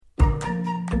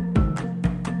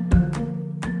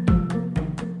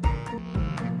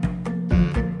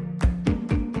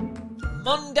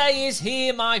Monday is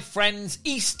here, my friends.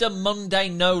 Easter Monday,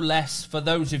 no less, for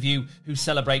those of you who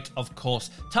celebrate, of course.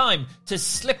 Time to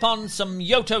slip on some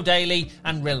Yoto Daily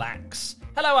and relax.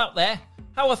 Hello out there.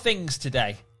 How are things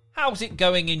today? How's it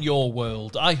going in your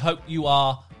world? I hope you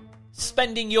are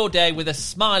spending your day with a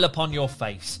smile upon your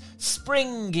face.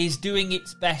 Spring is doing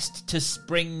its best to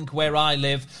spring where I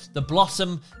live. The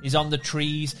blossom is on the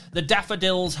trees, the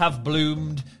daffodils have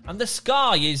bloomed, and the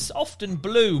sky is often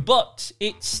blue, but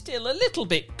it's still a little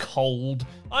bit cold.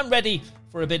 I'm ready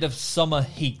for a bit of summer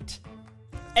heat.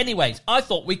 Anyways, I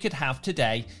thought we could have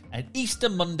today an Easter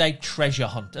Monday treasure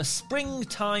hunt, a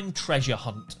springtime treasure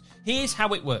hunt. Here's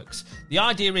how it works. The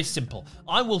idea is simple.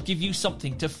 I will give you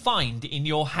something to find in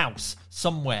your house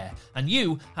somewhere, and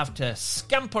you have to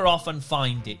scamper off and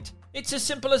find it. It's as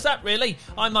simple as that, really.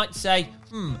 I might say,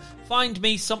 find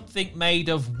me something made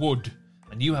of wood,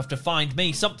 and you have to find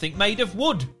me something made of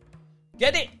wood.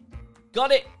 Get it?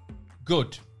 Got it?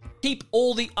 Good. Keep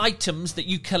all the items that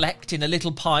you collect in a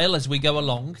little pile as we go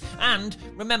along. And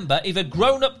remember, if a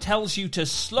grown-up tells you to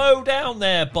slow down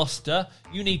there, Buster,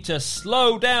 you need to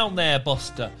slow down there,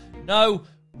 Buster. No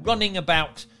running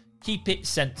about. Keep it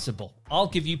sensible. I'll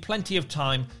give you plenty of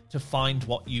time to find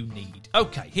what you need.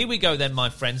 Okay, here we go then, my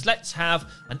friends. Let's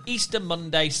have an Easter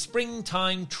Monday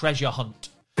springtime treasure hunt.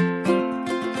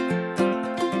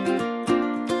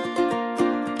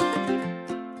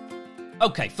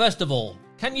 Okay, first of all,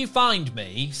 can you find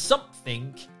me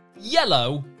something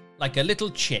yellow like a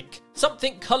little chick?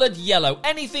 Something coloured yellow.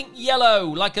 Anything yellow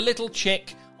like a little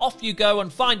chick. Off you go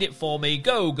and find it for me.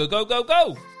 Go, go, go, go,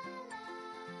 go.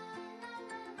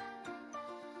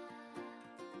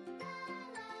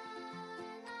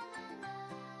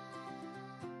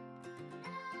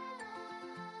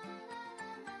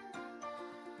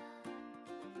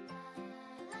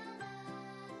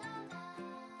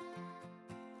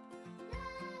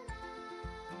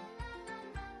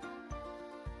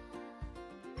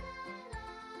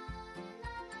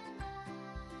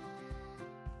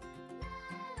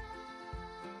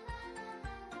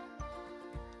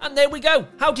 And there we go.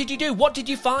 How did you do? What did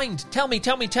you find? Tell me,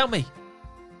 tell me, tell me.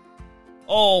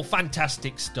 Oh,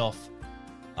 fantastic stuff.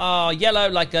 Yellow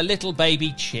like a little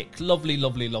baby chick. Lovely,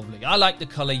 lovely, lovely. I like the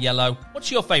colour yellow.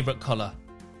 What's your favourite colour?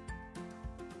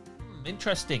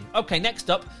 Interesting. Okay, next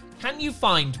up. Can you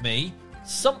find me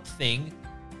something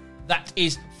that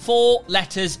is 4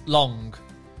 letters long?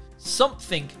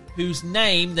 Something whose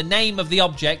name, the name of the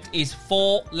object, is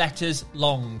 4 letters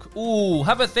long. Ooh,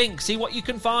 have a think. See what you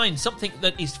can find. Something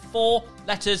that is 4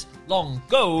 letters long.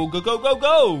 Go, go, go, go,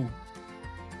 go.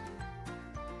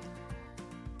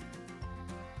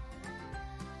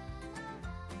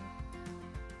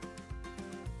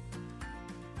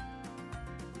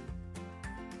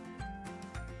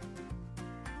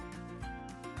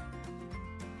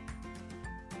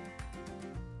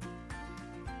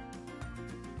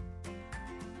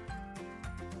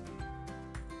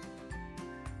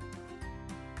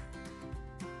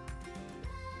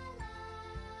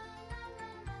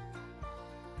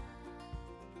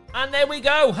 And there we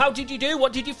go. How did you do?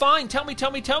 What did you find? Tell me, tell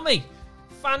me, tell me.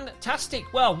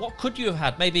 Fantastic. Well, what could you have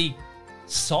had? Maybe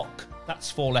sock.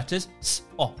 That's 4 letters.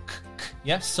 Sock.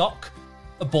 Yeah, sock.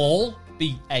 A ball.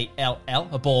 B-A-L-L.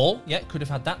 A ball. Yeah, could have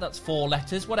had that. That's 4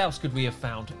 letters. What else could we have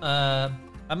found? A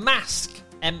mask.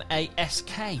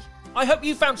 M-A-S-K. I hope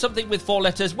you found something with 4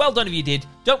 letters. Well done if you did.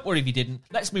 Don't worry if you didn't.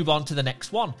 Let's move on to the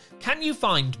next one. Can you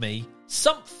find me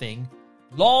something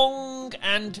long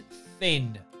and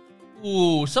thin?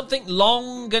 Ooh, something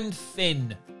long and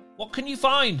thin. What can you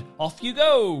find? Off you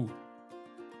go.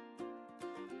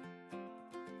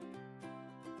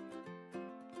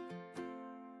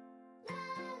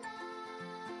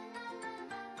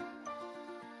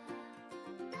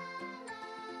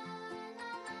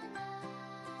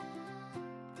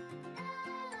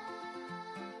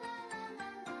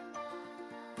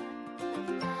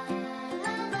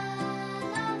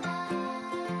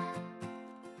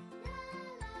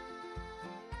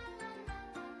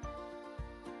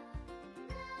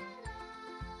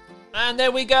 And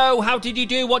there we go. How did you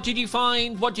do? What did you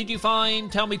find? What did you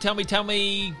find? Tell me, tell me, tell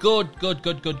me. Good, good,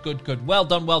 good, good, good, good. Well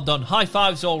done, well done. High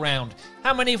fives all round.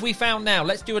 How many have we found now?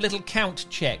 Let's do a little count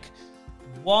check.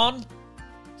 1,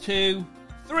 2,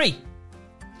 3.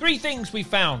 3 things we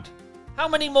found. How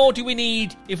many more do we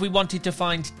need if we wanted to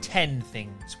find 10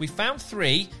 things? We found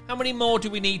 3. How many more do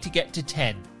we need to get to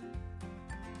 10?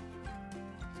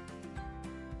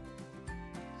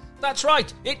 That's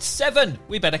right, it's 7.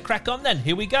 We better crack on then.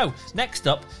 Here we go. Next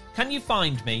up, can you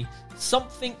find me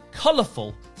something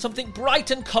colourful, something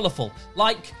bright and colourful,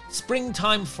 like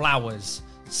springtime flowers,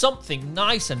 something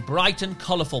nice and bright and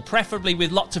colourful, preferably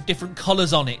with lots of different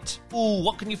colours on it. Ooh,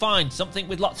 what can you find? Something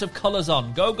with lots of colours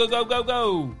on. Go, go, go, go,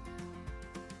 go.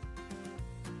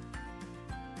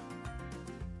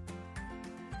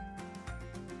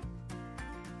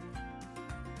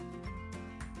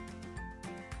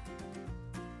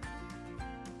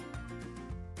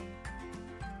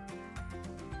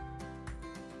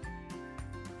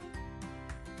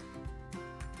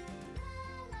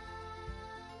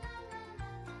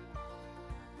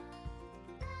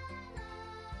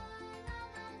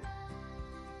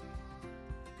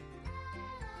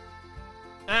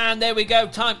 And there we go.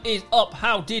 Time is up.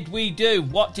 How did we do?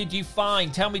 What did you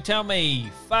find? Tell me.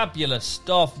 Fabulous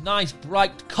stuff. Nice,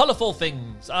 bright, colourful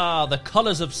things. Ah, the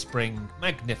colours of spring.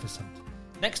 Magnificent.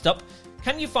 Next up,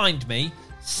 can you find me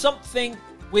something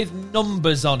with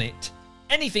numbers on it?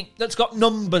 Anything that's got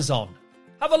numbers on.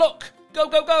 Have a look. Go,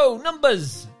 go, go.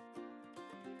 Numbers.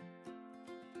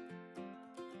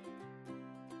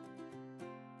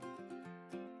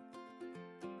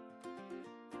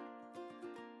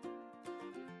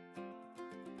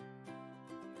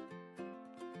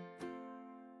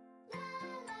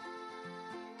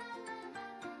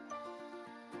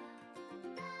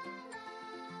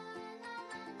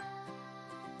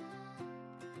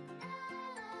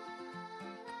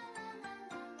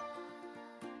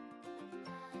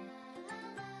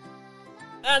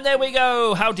 And there we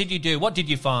go. How did you do? What did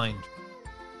you find?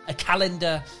 A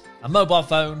calendar, a mobile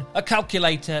phone, a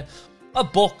calculator, a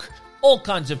book, all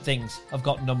kinds of things have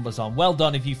got numbers on. Well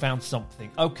done if you found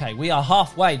something. Okay, we are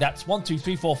halfway. That's 1, 2,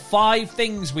 3, 4, 5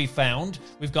 things we found.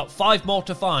 We've got 5 more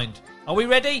to find. Are we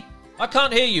ready? I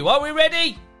can't hear you. Are we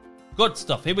ready? Good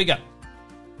stuff. Here we go.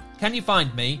 Can you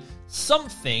find me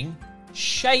something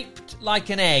shaped like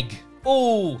an egg?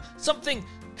 Oh, something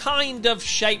kind of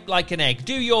shaped like an egg.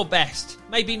 Do your best.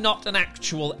 Maybe not an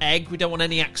actual egg. We don't want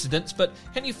any accidents, but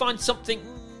can you find something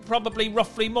probably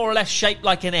roughly more or less shaped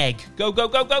like an egg? Go, go,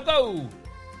 go, go, go.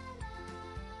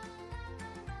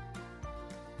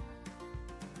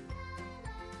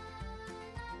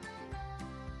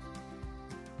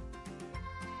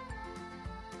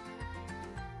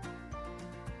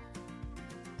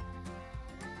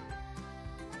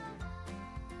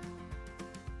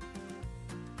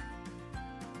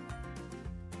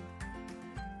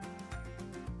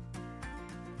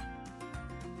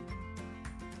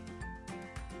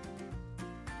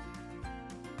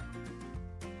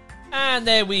 And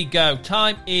there we go.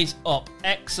 Time is up.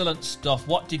 Excellent stuff.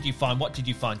 What did you find? What did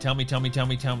you find? Tell me.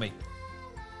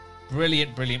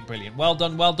 Brilliant, brilliant, brilliant. Well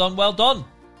done, well done, well done.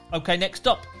 Okay, next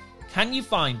up. Can you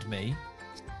find me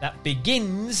that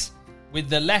begins with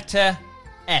the letter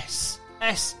S?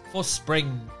 S for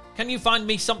spring. Can you find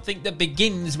me something that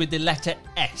begins with the letter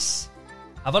S?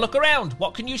 Have a look around.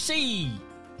 What can you see?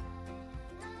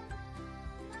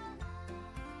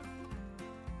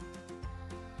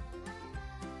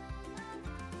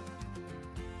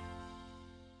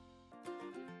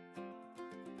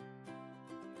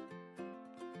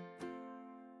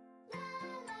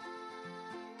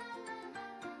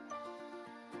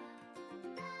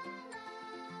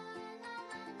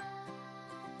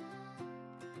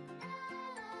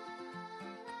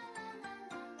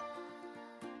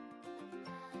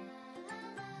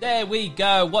 There we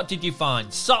go. What did you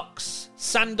find? Socks,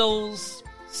 sandals,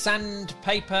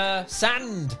 sandpaper,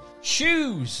 sand,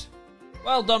 shoes.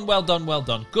 Well done, well done, well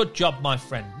done. Good job, my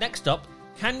friend. Next up,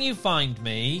 can you find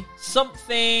me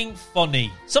something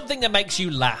funny? Something that makes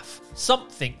you laugh.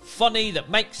 Something funny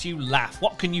that makes you laugh.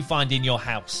 What can you find in your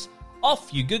house?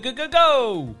 Off you go, go, go,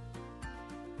 go.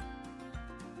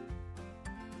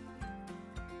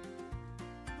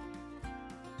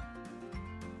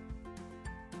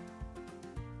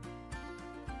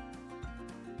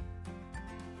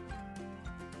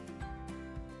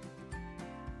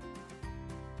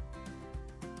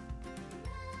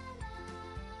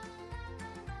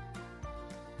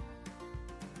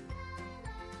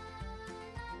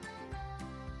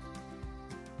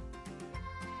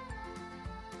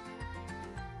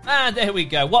 And there we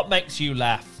go. What makes you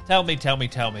laugh? Tell me.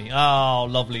 Oh,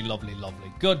 lovely, lovely,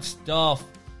 lovely. Good stuff.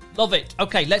 Love it.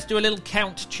 Okay, let's do a little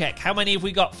count check. How many have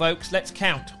we got, folks? Let's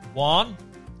count. 1,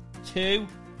 2,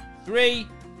 3,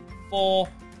 4,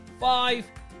 5,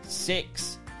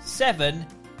 6, 7,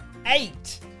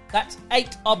 8. That's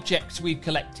 8 objects we've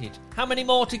collected. How many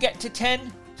more to get to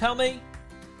 10? Tell me.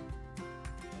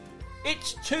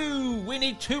 It's 2. We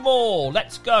need 2 more.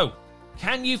 Let's go.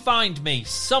 Can you find me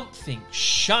something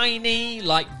shiny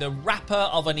like the wrapper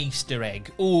of an Easter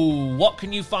egg? Ooh, what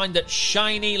can you find that's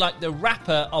shiny like the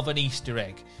wrapper of an Easter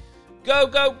egg? Go,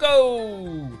 go,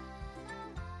 go!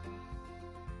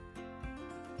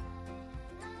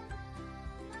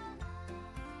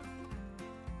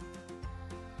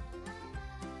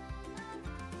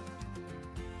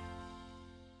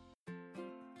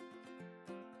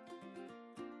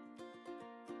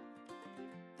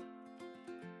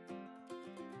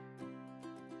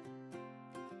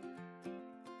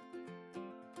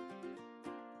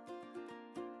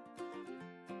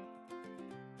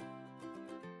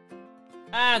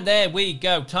 And there we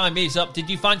go. Time is up. Did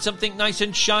you find something nice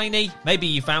and shiny? Maybe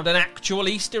you found an actual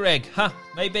Easter egg.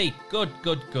 Maybe. Good.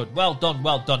 Well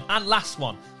done. And last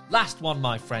one,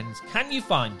 my friends. Can you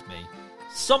find me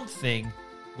something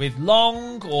with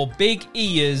long or big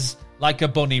ears like a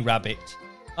bunny rabbit?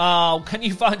 Oh, can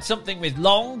you find something with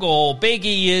long or big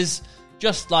ears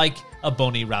just like a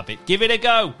bunny rabbit? Give it a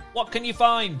go. What can you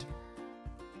find?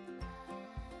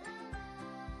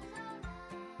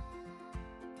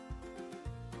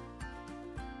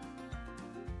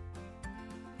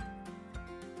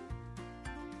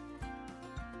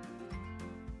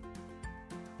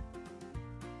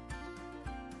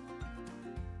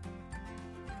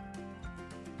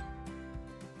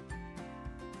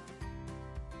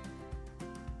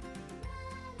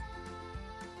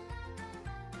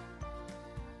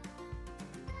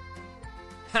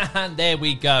 And there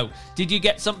we go. Did you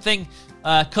get something?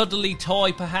 Cuddly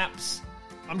toy, perhaps?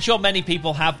 I'm sure many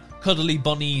people have cuddly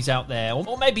bunnies out there.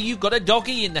 Or maybe you've got a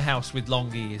doggy in the house with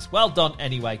long ears. Well done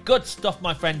anyway. Good stuff,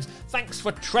 my friends. Thanks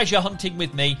for treasure hunting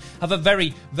with me. Have a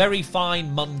very, very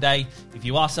fine Monday. If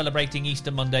you are celebrating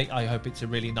Easter Monday, I hope it's a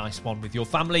really nice one with your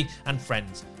family and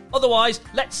friends. Otherwise,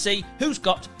 let's see who's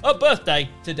got a birthday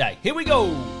today. Here we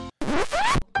go.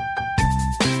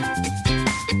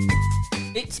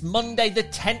 It's Monday the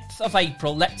 10th of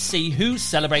April. Let's see who's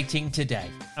celebrating today.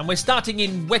 And we're starting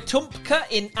in Wetumpka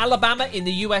in Alabama in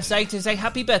the USA to say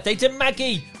happy birthday to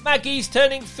Maggie. Maggie's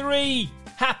turning 3.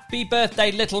 Happy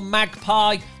birthday, little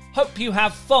magpie. Hope you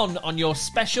have fun on your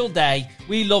special day.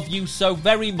 We love you so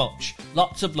very much.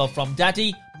 Lots of love from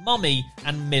Daddy, Mommy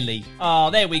and Millie.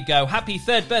 There we go. Happy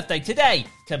 3rd birthday today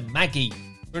to Maggie.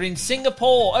 We're in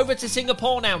Singapore. Over to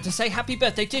Singapore now to say happy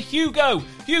birthday to Hugo.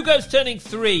 Hugo's turning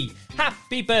 3.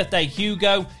 Happy birthday,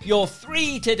 Hugo. You're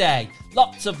 3 today.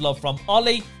 Lots of love from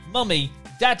Ollie, Mummy,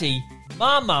 Daddy,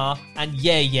 Mama, and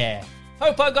Yeah.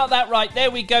 Hope I got that right. There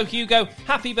we go, Hugo.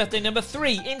 Happy birthday number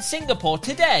 3 in Singapore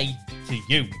today to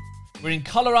you. We're in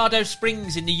Colorado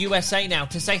Springs in the USA now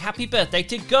to say happy birthday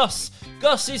to Gus.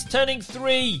 Gus is turning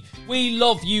 3. We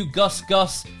love you, Gus.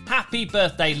 Happy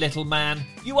birthday, little man.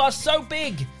 You are so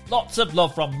big. Lots of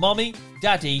love from Mommy,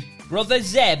 Daddy, Brother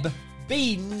Zeb,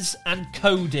 Beans and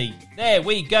Cody. There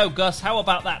we go, Gus. How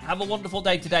about that? Have a wonderful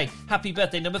day today. Happy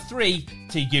birthday number 3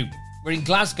 to you. We're in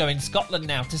Glasgow in Scotland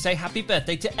now to say happy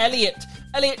birthday to Elliot.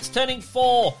 Elliot's turning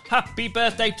 4. Happy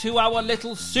birthday to our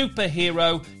little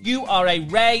superhero. You are a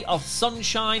ray of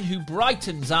sunshine who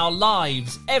brightens our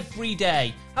lives every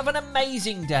day. Have an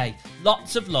amazing day.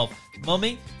 Lots of love.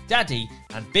 Mummy, Daddy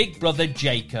and big brother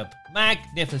Jacob.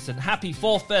 Magnificent. Happy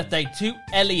 4th birthday to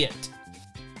Elliot.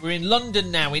 We're in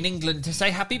London now in England to say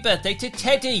happy birthday to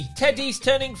Teddy. Teddy's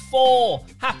turning 4.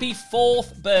 Happy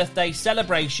 4th birthday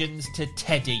celebrations to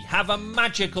Teddy. Have a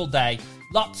magical day.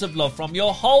 Lots of love from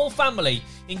your whole family,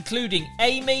 including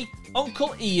Amy,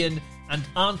 Uncle Ian and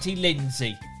Auntie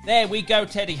Lindsay. There we go,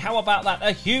 Teddy. How about that?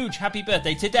 A huge happy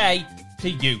birthday today to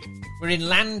you. We're in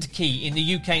Landkey in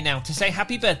the UK now to say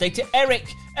happy birthday to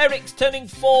Eric. Eric's turning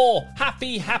 4.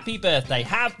 Happy birthday.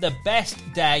 Have the best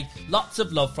day. Lots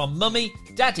of love from Mummy,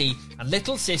 Daddy and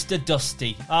little sister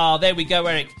Dusty. There we go,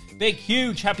 Eric. Big,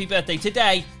 huge happy birthday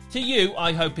today to you.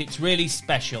 I hope it's really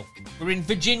special. We're in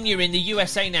Virginia in the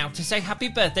USA now to say happy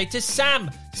birthday to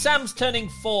Sam. Sam's turning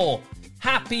 4.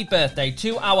 Happy birthday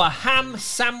to our ham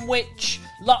sandwich.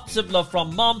 Lots of love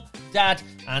from Mom, Dad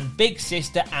and big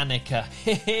sister Annika.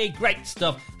 Great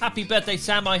stuff. Happy birthday,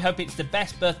 Sam. I hope it's the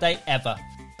best birthday ever.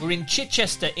 We're in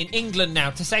Chichester in England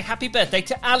now to say happy birthday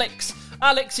to Alex.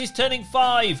 Alex is turning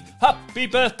 5. Happy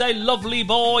birthday, lovely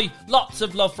boy. Lots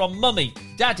of love from Mummy,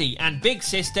 Daddy and big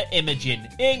sister Imogen.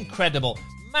 Incredible.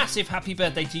 Massive happy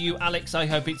birthday to you, Alex. I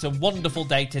hope it's a wonderful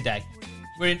day today.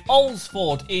 We're in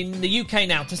Oldsford in the UK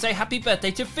now to say happy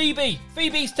birthday to Phoebe.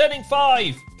 Phoebe's turning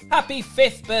 5. Happy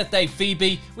 5th birthday,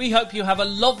 Phoebe. We hope you have a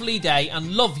lovely day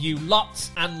and love you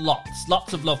lots and lots.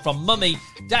 Lots of love from Mummy,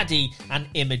 Daddy and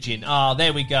Imogen.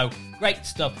 There we go. Great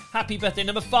stuff. Happy birthday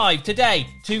number 5 today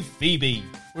to Phoebe.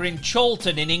 We're in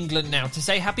Chorlton in England now to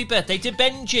say happy birthday to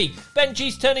Benji.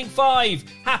 Benji's turning 5.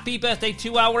 Happy birthday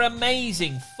to our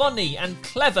amazing, funny and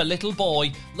clever little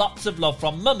boy. Lots of love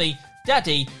from Mummy,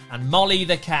 Daddy and Molly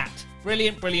the cat.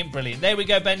 Brilliant. There we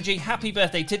go, Benji. Happy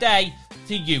birthday today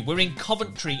to you. We're in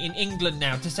Coventry in England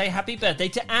now to say happy birthday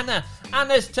to Anna.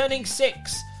 Anna's turning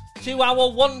 6. To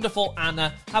our wonderful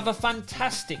Anna, have a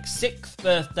fantastic 6th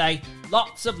birthday.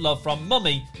 Lots of love from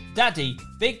Mummy, Daddy,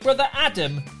 Big Brother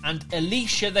Adam and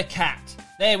Alicia the cat.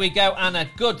 There we go, Anna.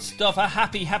 Good stuff. A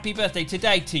happy birthday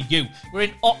today to you. We're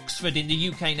in Oxford in the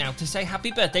UK now to say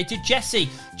happy birthday to Jessie.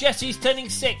 Jessie's turning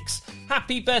 6.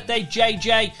 Happy birthday,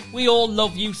 JJ. We all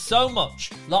love you so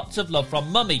much. Lots of love from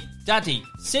Mummy, Daddy,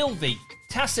 Sylvie,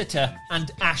 Tassiter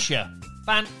and Asher.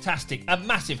 Fantastic. A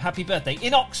massive happy birthday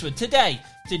in Oxford today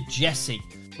to Jessie.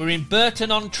 We're in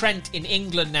Burton-on-Trent in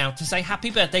England now to say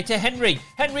happy birthday to Henry.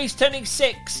 Henry's turning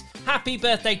 6. Happy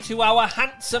birthday to our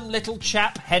handsome little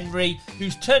chap, Henry,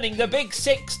 who's turning the big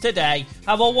 6 today.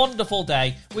 Have a wonderful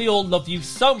day. We all love you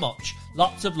so much.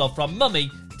 Lots of love from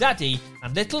Mummy, Daddy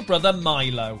and little brother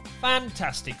Milo.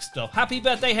 Fantastic stuff. Happy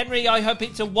birthday, Henry. I hope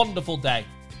it's a wonderful day.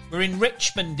 We're in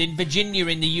Richmond in Virginia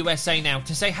in the USA now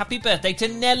to say happy birthday to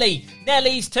Nellie.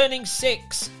 Nellie's turning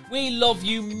 6. We love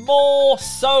you more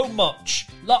so much.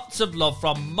 Lots of love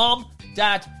from Mom,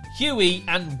 Dad, Huey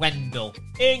and Wendell.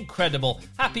 Incredible.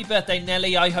 Happy birthday,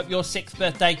 Nellie. I hope your 6th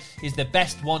birthday is the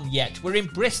best one yet. We're in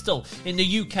Bristol in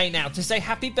the UK now to say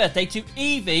happy birthday to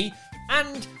Evie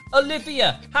and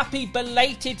Olivia. Happy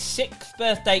belated 6th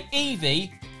birthday,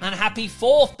 Evie, and happy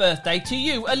 4th birthday to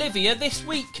you, Olivia, this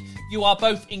week. You are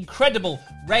both incredible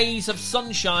rays of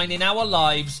sunshine in our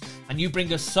lives, and you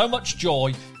bring us so much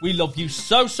joy. We love you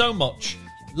so, so much.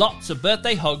 Lots of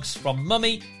birthday hugs from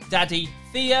Mummy, Daddy,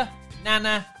 Thea,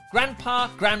 Nana, Grandpa,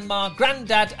 Grandma,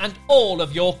 Grandad, and all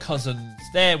of your cousins.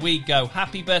 There we go.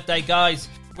 Happy birthday, guys.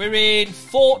 We're in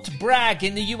Fort Bragg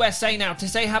in the USA now to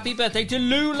say happy birthday to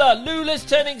Lula. Lula's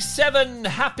turning 7.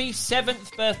 Happy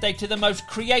 7th birthday to the most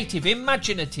creative,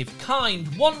 imaginative, kind,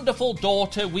 wonderful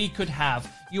daughter we could have.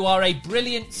 You are a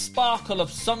brilliant sparkle of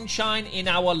sunshine in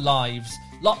our lives.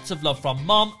 Lots of love from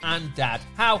Mom and Dad.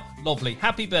 How lovely.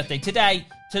 Happy birthday today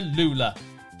to Lula.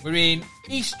 We're in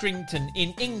Eastrington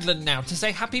in England now to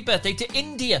say happy birthday to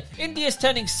India. India's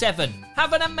turning 7.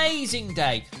 Have an amazing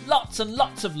day. Lots and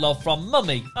lots of love from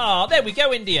Mummy. Ah, there we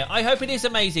go, India. I hope it is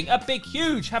amazing. A big,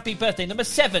 huge happy birthday number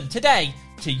 7 today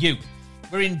to you.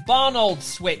 We're in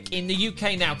Barnoldswick in the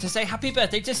UK now to say happy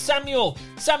birthday to Samuel.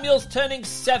 Samuel's turning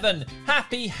 7.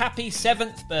 Happy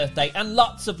 7th birthday and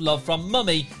lots of love from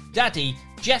Mummy, Daddy,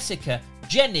 Jessica,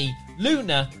 Jenny,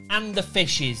 Luna and the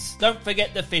fishes. Don't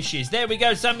forget the fishes. There we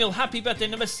go, Samuel. Happy birthday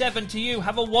number 7 to you.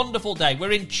 Have a wonderful day.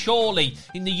 We're in Chorley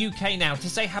in the UK now to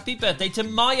say happy birthday to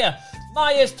Maya.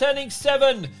 Maya's turning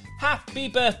 7. Happy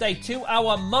birthday to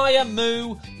our Maya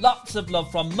Moo. Lots of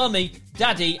love from Mummy,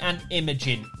 Daddy and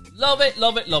Imogen. Love it,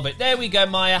 love it, love it. There we go,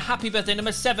 Maya. Happy birthday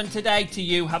number 7 today to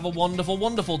you. Have a wonderful,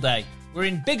 wonderful day. We're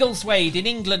in Biggleswade in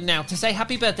England now to say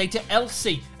happy birthday to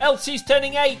Elsie. Elsie's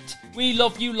turning 8. We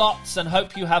love you lots and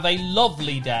hope you have a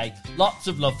lovely day. Lots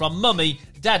of love from Mummy,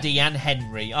 Daddy and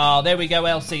Henry. Ah, there we go,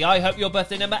 Elsie. I hope your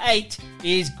birthday number 8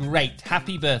 is great.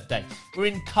 Happy birthday. We're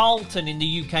in Carlton in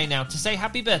the UK now to say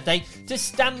happy birthday to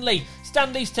Stanley.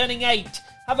 Stanley's turning 8.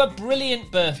 Have a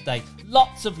brilliant birthday.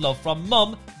 Lots of love from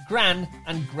Mum, Gran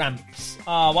and Gramps.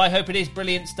 Oh, I hope it is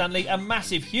brilliant, Stanley. A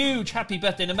massive, huge happy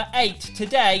birthday number 8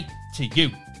 today to you.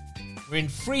 We're in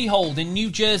Freehold in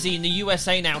New Jersey in the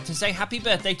USA now to say happy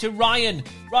birthday to Ryan.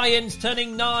 Ryan's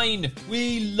turning 9.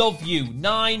 We love you.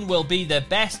 9 will be the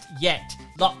best yet.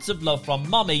 Lots of love from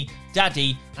Mommy,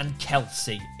 Daddy and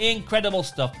Kelsey. Incredible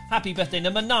stuff. Happy birthday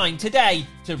number 9 today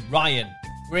to Ryan.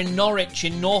 We're in Norwich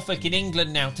in Norfolk in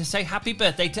England now to say happy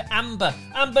birthday to Amber.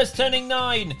 Amber's turning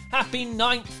 9. Happy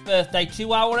 9th birthday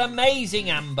to our amazing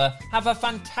Amber. Have a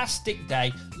fantastic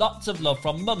day. Lots of love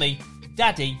from Mummy,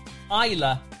 Daddy,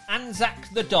 Isla,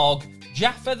 Anzac the dog,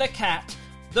 Jaffa the cat,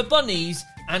 the bunnies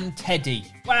and Teddy.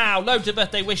 Wow, loads of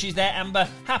birthday wishes there, Amber.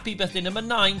 Happy birthday number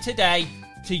 9 today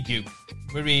to you.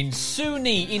 We're in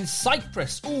Suni in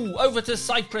Cyprus. Ooh, over to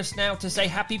Cyprus now to say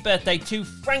happy birthday to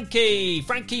Frankie.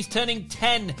 Frankie's turning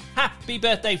 10. Happy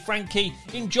birthday, Frankie.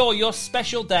 Enjoy your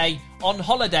special day on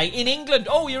holiday in England.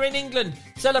 Oh, you're in England,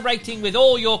 celebrating with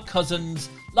all your cousins.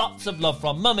 Lots of love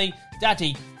from Mummy,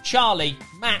 Daddy, Charlie,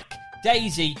 Mac,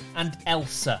 Daisy and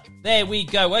Elsa. There we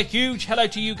go. A huge hello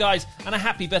to you guys and a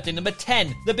happy birthday number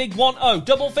 10. The big 1-0,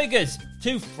 double figures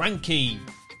to Frankie.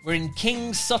 We're in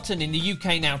Kings Sutton in the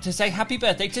UK now to say happy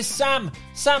birthday to Sam.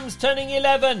 Sam's turning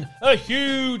 11. A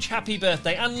huge happy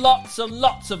birthday and lots of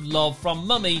love from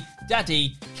Mummy,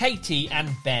 Daddy, Katie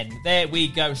and Ben. There we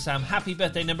go, Sam. Happy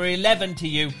birthday number 11 to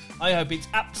you. I hope it's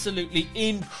absolutely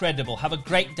incredible. Have a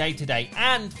great day today.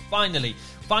 And finally,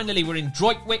 we're in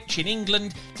Droitwich in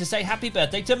England to say happy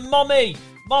birthday to Mommy.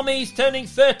 Mommy's turning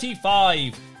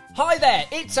 35. Hi there,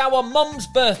 it's our mum's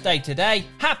birthday today.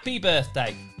 Happy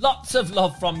birthday. Lots of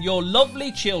love from your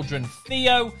lovely children,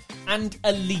 Theo and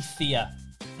Alethea.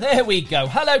 There we go.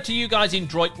 Hello to you guys in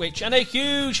Droitwich and a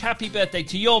huge happy birthday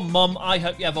to your mum. I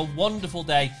hope you have a wonderful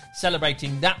day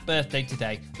celebrating that birthday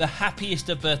today. The happiest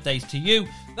of birthdays to you.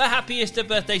 The happiest of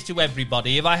birthdays to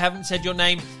everybody. If I haven't said your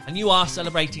name and you are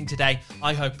celebrating today,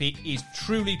 I hope it is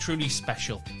truly, truly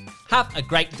special. Have a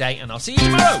great day, and I'll see you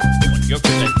tomorrow on Yoto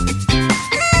Daily.